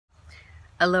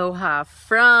Aloha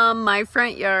from my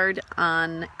front yard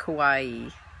on Kauai.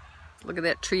 Look at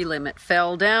that tree limb. It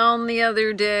fell down the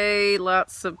other day.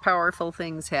 Lots of powerful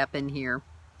things happen here.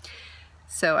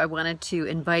 So I wanted to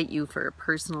invite you for a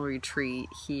personal retreat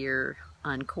here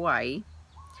on Kauai.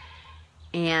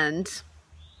 And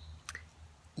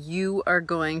you are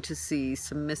going to see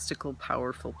some mystical,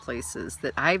 powerful places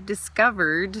that I've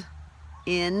discovered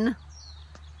I've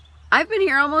been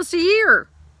here almost a year.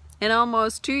 In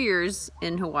almost 2 years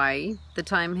in Hawaii. The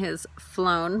time has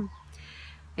flown,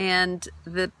 and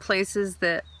the places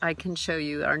that I can show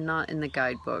you are not in the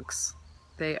guidebooks.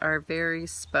 They are very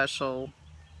special,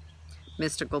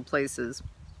 mystical places,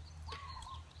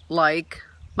 like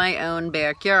my own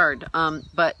backyard.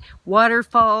 But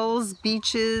waterfalls,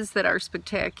 beaches that are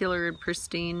spectacular and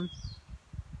pristine.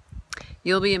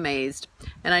 You'll be amazed.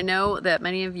 And I know that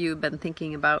many of you have been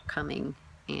thinking about coming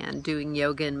and doing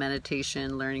yoga and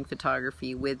meditation, learning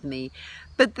photography with me.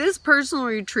 But this personal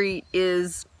retreat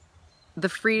is the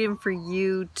freedom for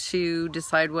you to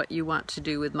decide what you want to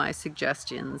do with my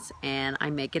suggestions, and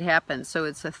I make it happen. So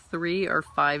it's a 3 or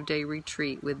 5 day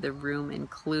retreat with the room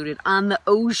included on the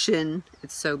ocean.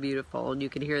 It's so beautiful, and you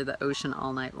can hear the ocean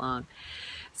all night long.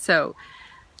 So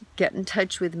get in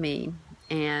touch with me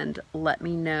and let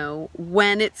me know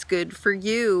when it's good for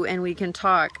you, and we can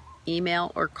talk,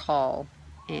 email or call.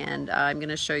 And I'm going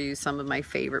to show you some of my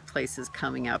favorite places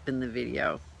coming up in the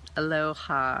video.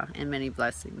 Aloha and many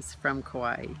blessings from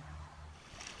Kauai.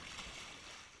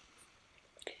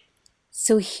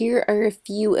 So here are a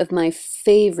few of my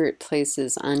favorite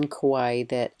places on Kauai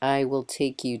that I will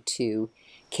take you to.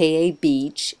 Kauai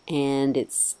Beach, and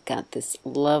it's got this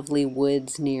lovely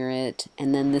woods near it.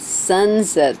 And then the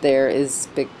sunset there is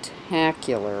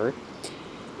spectacular.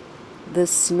 The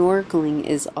snorkeling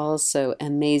is also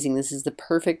amazing. This is the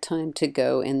perfect time to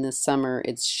go in the summer.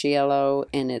 It's shallow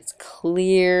and it's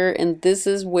clear, and this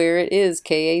is where it is,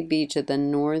 Kauai Beach at the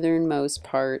northernmost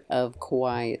part of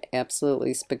Kauai.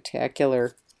 Absolutely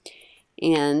spectacular.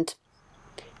 And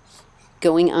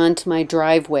going onto my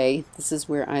driveway, this is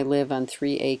where I live on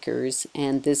 3 acres,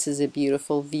 and this is a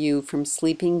beautiful view from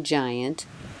Sleeping Giant.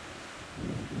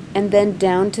 And then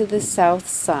down to the south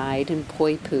side in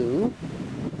Poipu,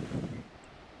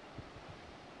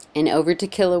 and over to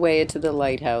Kilauea to the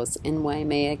lighthouse in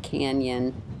Waimea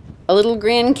Canyon, a little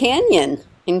Grand Canyon,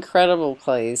 incredible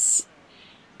place.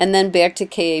 And then back to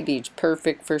Kauai Beach,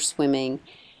 perfect for swimming.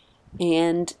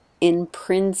 And in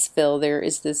Princeville there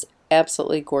is this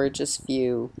absolutely gorgeous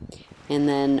view. And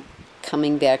then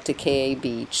coming back to Kauai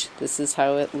Beach, this is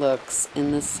how it looks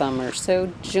in the summer.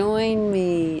 So join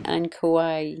me on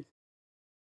Kauai.